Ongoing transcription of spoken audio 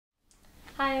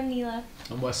Hi, I'm Neyla.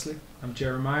 I'm Wesley. I'm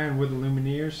Jeremiah, and we're the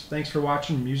Lumineers. Thanks for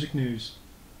watching Music News.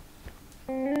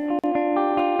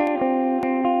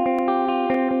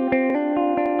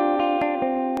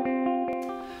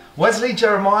 Wesley,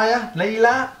 Jeremiah,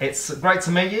 Neyla, it's great to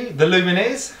meet you. The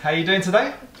Lumineers, how are you doing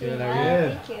today? Good, how Yeah, are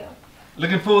you? thank you.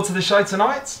 Looking forward to the show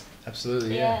tonight?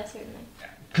 Absolutely, Yeah, certainly.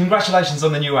 Congratulations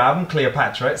on the new album,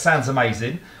 Cleopatra. It sounds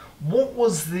amazing. What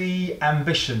was the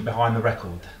ambition behind the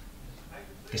record?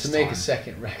 To make a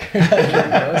second record,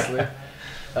 honestly.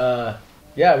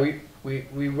 Yeah,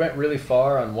 we went really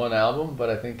far on one album, but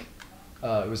I think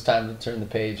it was time to turn the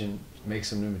page and make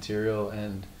some new material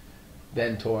and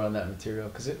then tour on that material,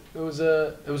 because it was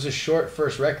a short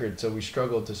first record, so we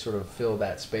struggled to sort of fill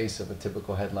that space of a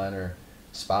typical headliner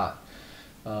spot,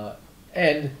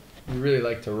 and we really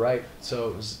like to write, so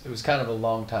it was kind of a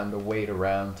long time to wait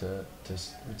around it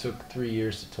took 3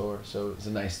 years to tour, so it was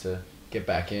nice to get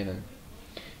back in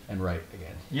and write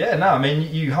again. Yeah, no, I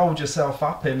mean, you hold yourself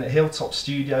up in a Hilltop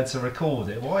studio to record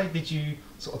it. Why did you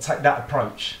sort of take that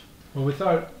approach? Well, we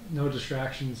thought no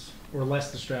distractions or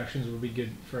less distractions would be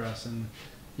good for us, and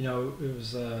you know, it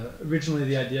was originally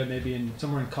the idea maybe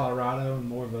somewhere in Colorado, and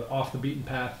more of an off the beaten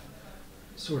path,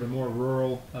 sort of more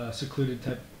rural, secluded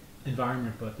type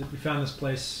environment. But we found this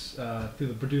place through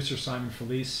the producer Simon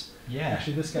Felice. Yeah,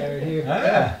 actually, this guy right here.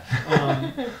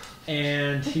 Yeah.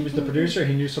 And he was the producer.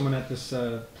 He knew someone at this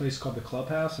place called the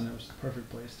Clubhouse, and it was the perfect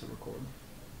place to record.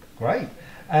 Great.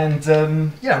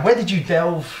 And yeah, where did you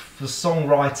delve for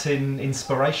songwriting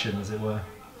inspiration, as it were?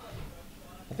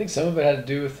 I think some of it had to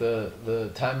do with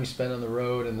the time you spend on the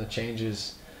road and the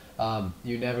changes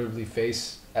you inevitably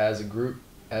face as a group,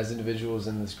 as individuals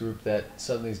in this group that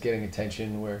suddenly is getting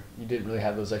attention where you didn't really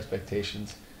have those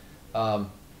expectations.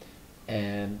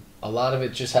 And a lot of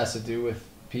it just has to do with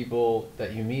people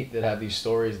that you meet that have these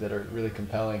stories that are really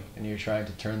compelling, and you're trying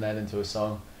to turn that into a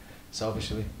song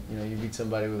selfishly. You know, you meet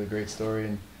somebody with a great story,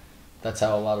 and that's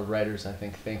how a lot of writers, I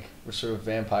think we're sort of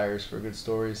vampires for good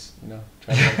stories, you know.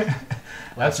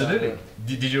 Absolutely.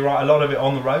 Did you write a lot of it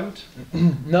on the road?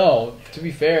 No, to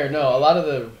be fair, no. A lot of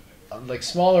the like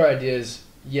smaller ideas,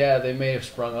 yeah, they may have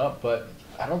sprung up, but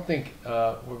I don't think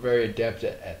we're very adept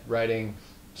at writing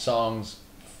songs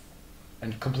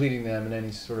and completing them in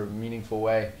any sort of meaningful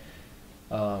way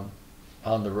on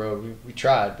the road. We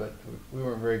tried, but we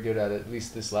weren't very good at it, at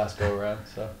least this last go around.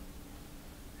 So.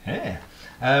 Yeah.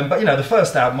 But you know, the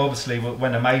first album obviously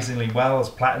went amazingly well, as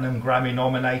platinum, Grammy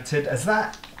nominated. Has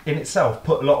that in itself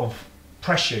put a lot of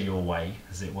pressure your way,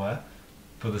 as it were,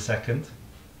 for the second?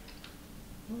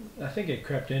 I think it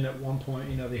crept in at one point,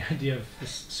 you know, the idea of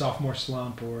this sophomore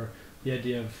slump, or the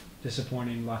idea of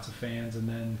disappointing lots of fans, and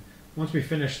then once we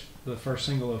finished the first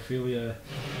single, Ophelia,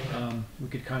 we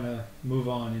could kind of move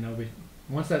on. You know,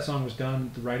 once that song was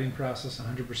done, the writing process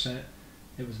 100%,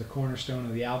 it was the cornerstone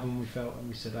of the album, we felt, and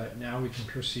we said, now we can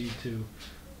proceed to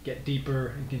get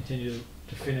deeper and continue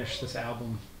to finish this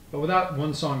album. But without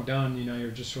one song done, you know, you're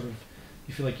just sort of,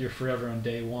 you feel like you're forever on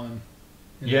day one.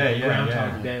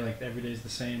 Groundhog Day, like every day's the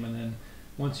same, and then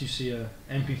once you see a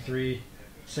MP3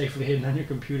 safely hidden on your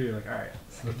computer, you're like, all right.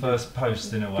 It's the first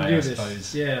post in a way, I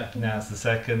suppose. Yeah. Now it's the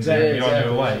second. Exactly. You're on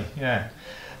your way. Yeah.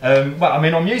 Well, I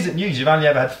mean, on Music News, you've only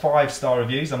ever had 5-star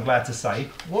reviews, I'm glad to say.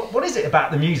 What is it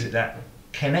about the music that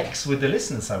connects with the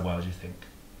listener so well, do you think?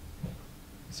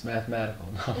 It's mathematical.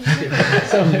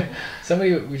 No.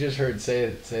 Somebody we just heard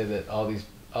say that all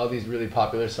these really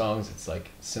popular songs, it's like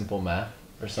simple math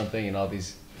or something, and all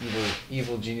these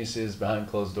evil geniuses behind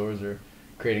closed doors are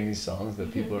creating these songs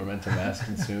that people are meant to mass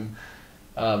consume.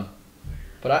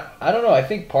 But I don't know. I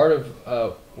think part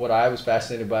of what I was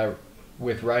fascinated by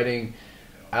with writing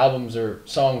albums or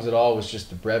songs at all was just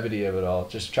the brevity of it all.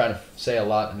 Just trying to say a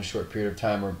lot in a short period of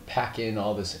time, or pack in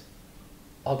this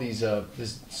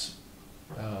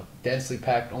densely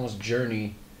packed almost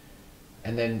journey.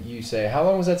 And then you say, how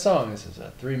long was that song? This is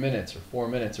 3 minutes or 4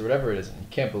 minutes or whatever it is, and you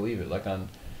can't believe it. Like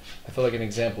I feel like an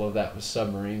example of that was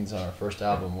Submarines on our first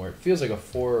album, where it feels like a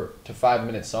 4 to 5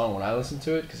 minute song when I listen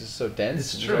to it, because it's so dense.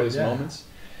 It's and true, all these moments.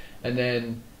 And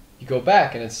then you go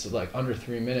back and it's like under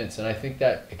 3 minutes, and I think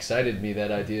that excited me, that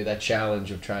idea, that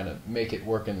challenge of trying to make it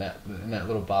work in that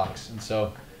little box. And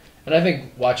I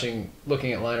think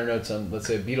looking at liner notes on, let's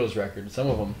say, a Beatles record, some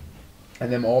of them,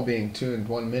 and them all being tuned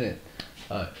 1 minute,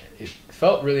 it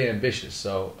felt really ambitious.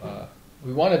 So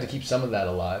we wanted to keep some of that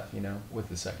alive, you know, with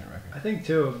the second record. I think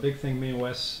too, a big thing, me and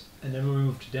Wes, and then when we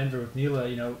moved to Denver with Neyla,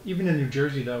 you know, even in New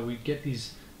Jersey though, we'd get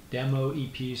these demo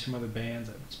EPs from other bands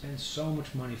that would spend so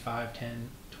much money, 5, 10,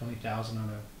 20,000 on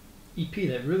a EP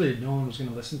that really no one was going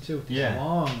to listen to. With these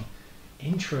long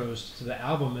intros to the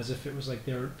album as if it was like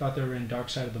thought they were in Dark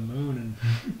Side of the Moon, and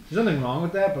there's nothing wrong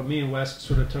with that, but me and Wes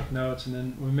sort of took notes, and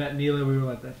then when we met Neyla, we were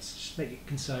like, let's just make it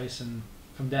concise, and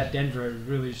from that Denver it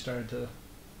really started to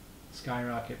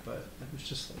skyrocket. But it was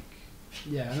just like,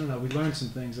 yeah, I don't know, we learned some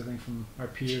things I think from our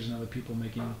peers and other people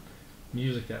making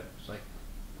music that was like,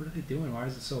 what are they doing, why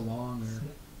is it so long? Or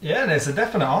yeah, there's a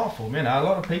definite art form, you know, a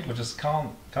lot of people just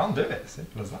can't do it,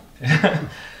 simple as that.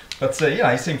 But you know,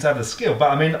 you seem to have the skill.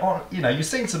 But I mean, you know, you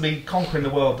seem to be conquering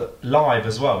the world live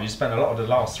as well. You spent a lot of the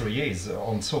last 3 years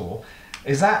on tour.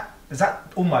 Is that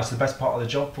almost the best part of the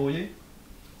job for you,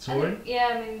 touring?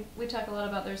 Yeah, I mean, we talk a lot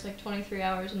about there's like 23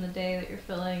 hours in the day that you're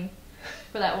filling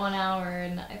for that 1 hour,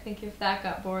 and I think if that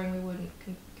got boring, we wouldn't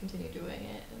continue doing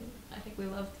it. And I think we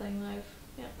love playing live.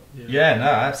 Yeah. Yeah, no,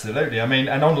 absolutely. I mean,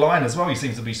 and online as well, you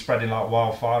seem to be spreading like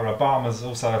wildfire. Obama's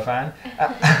also a fan.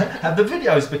 Have the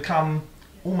videos become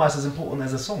almost as important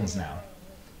as the songs now?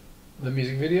 The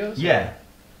music videos? Yeah.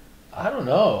 I don't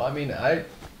know. I mean,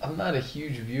 I'm not a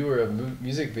huge viewer of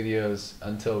music videos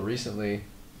until recently.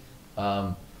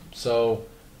 So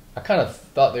I kind of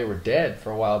thought they were dead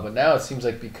for a while, but now it seems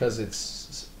like because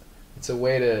it's a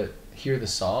way to hear the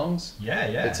songs. Yeah,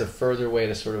 yeah. It's a further way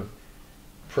to sort of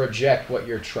project what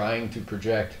you're trying to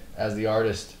project as the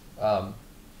artist, to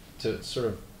sort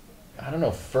of, I don't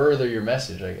know, further your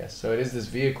message, I guess. So it is this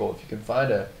vehicle. If you can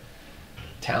find a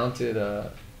talented,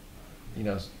 you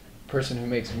know, person who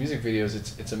makes music videos,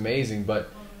 it's amazing. But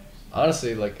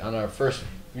honestly, like on our first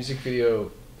music video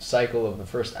cycle of the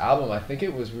first album, I think we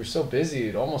were so busy,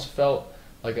 it almost felt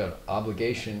like an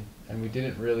obligation, and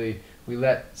we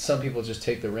let some people just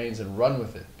take the reins and run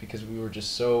with it because we were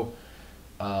just so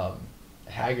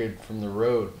haggard from the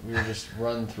road. We were just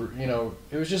run through, you know,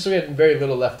 it was just, we had very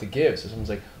little left to give. So someone's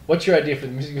like, what's your idea for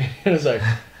the music video? And I was like,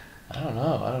 I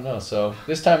don't know. So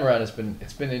this time around, it's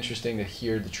been interesting to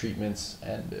hear the treatments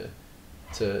and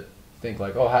to think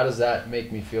like, oh, how does that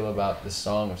make me feel about this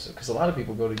song? Because a lot of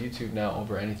people go to YouTube now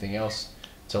over anything else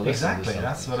to listen exactly, to something.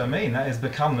 that's what I mean. That has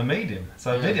become the medium.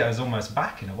 So video is almost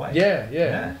back in a way.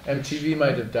 Yeah. MTV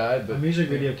might have died, but a music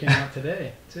video came out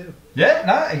today too. Yeah,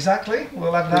 no, exactly.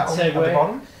 We'll have that at the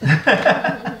bottom.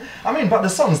 I mean, but the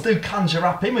songs do conjure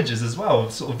up images as well,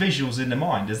 sort of visuals in the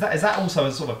mind. Is that also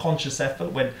a sort of conscious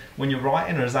effort when you're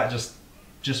writing, or is that just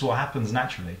what happens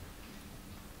naturally?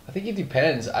 I think it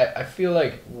depends. I feel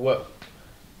like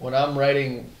when I'm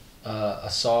writing a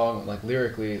song, like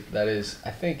lyrically, that is,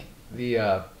 I think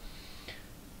I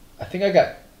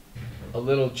got a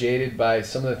little jaded by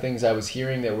some of the things I was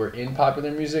hearing that were in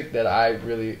popular music that I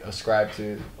really ascribed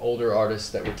to older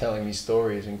artists that were telling me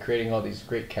stories and creating all these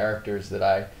great characters that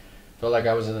I felt like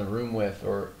I was in a room with,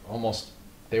 or almost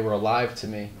they were alive to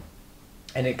me.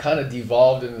 And it kind of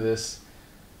devolved into this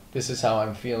is how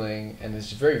I'm feeling, and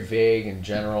it's very vague and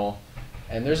general.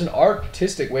 And there's an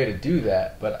artistic way to do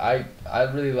that, but I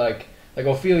really like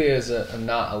Ophelia is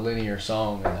not a linear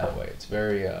song in that way. It's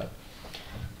very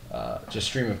just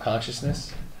stream of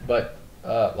consciousness. But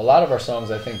a lot of our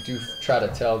songs, I think, do try to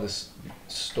tell this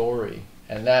story,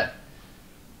 and that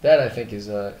I think is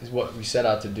what we set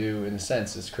out to do in a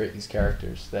sense, is create these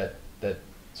characters that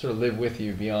sort of live with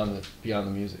you beyond the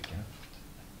music. You know?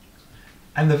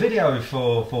 And the video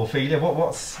for Ophelia,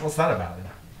 what's that about then?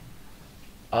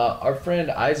 Our friend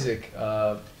Isaac,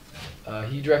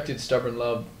 he directed Stubborn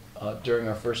Love during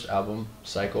our first album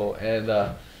cycle,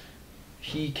 and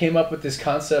he came up with this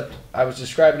concept. I was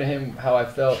describing to him how I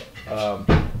felt.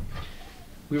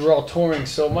 We were all touring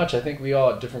so much. I think we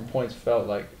all at different points felt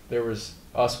like there was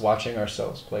us watching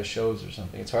ourselves play shows or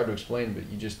something. It's hard to explain, but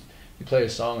you play a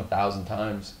song 1,000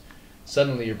 times.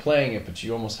 Suddenly you're playing it, but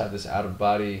you almost have this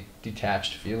out-of-body,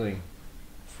 detached feeling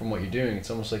from what you're doing. It's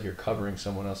almost like you're covering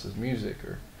someone else's music,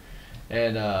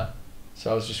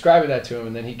 so I was describing that to him,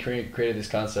 and then he created this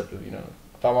concept of, you know,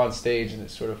 if I'm on stage and it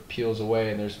sort of peels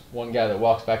away, and there's one guy that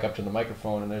walks back up to the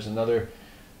microphone, and there's another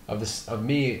of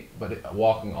me, but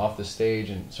walking off the stage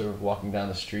and sort of walking down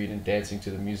the street and dancing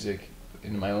to the music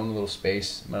in my own little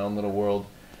space, my own little world.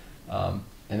 And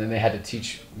then they had to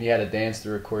teach me how to dance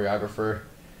through a choreographer,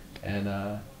 and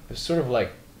it was sort of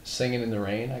like singing in the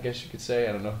rain, I guess you could say.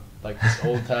 I don't know, like this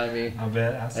old timey. I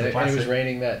bet that's and it was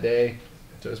raining that day,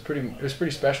 so it was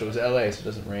pretty special. It was LA, so it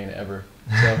doesn't rain ever.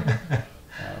 So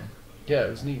yeah, it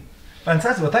was neat.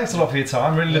 Fantastic. Well, thanks a lot for your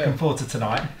time. Really looking forward to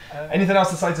tonight. Anything else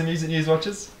to say to Music News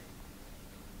watchers?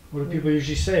 What do people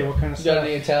usually say? What kind of You stuff? got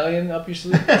any Italian up your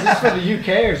sleeve? Is this for the UK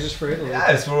or is this for Italy?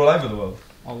 Yeah, it's for all over the world.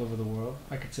 All over the world.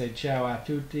 I could say ciao a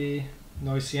tutti,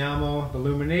 noi siamo the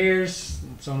Lumineers,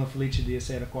 sono felice di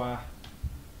essere qua.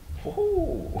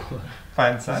 Oh,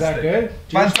 Fantastic. Is that good?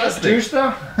 Fantastic. Juice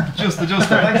though? Just.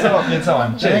 Thanks a lot for your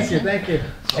time. Cheers. Thank you.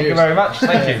 Thank you very much.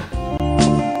 Thank you.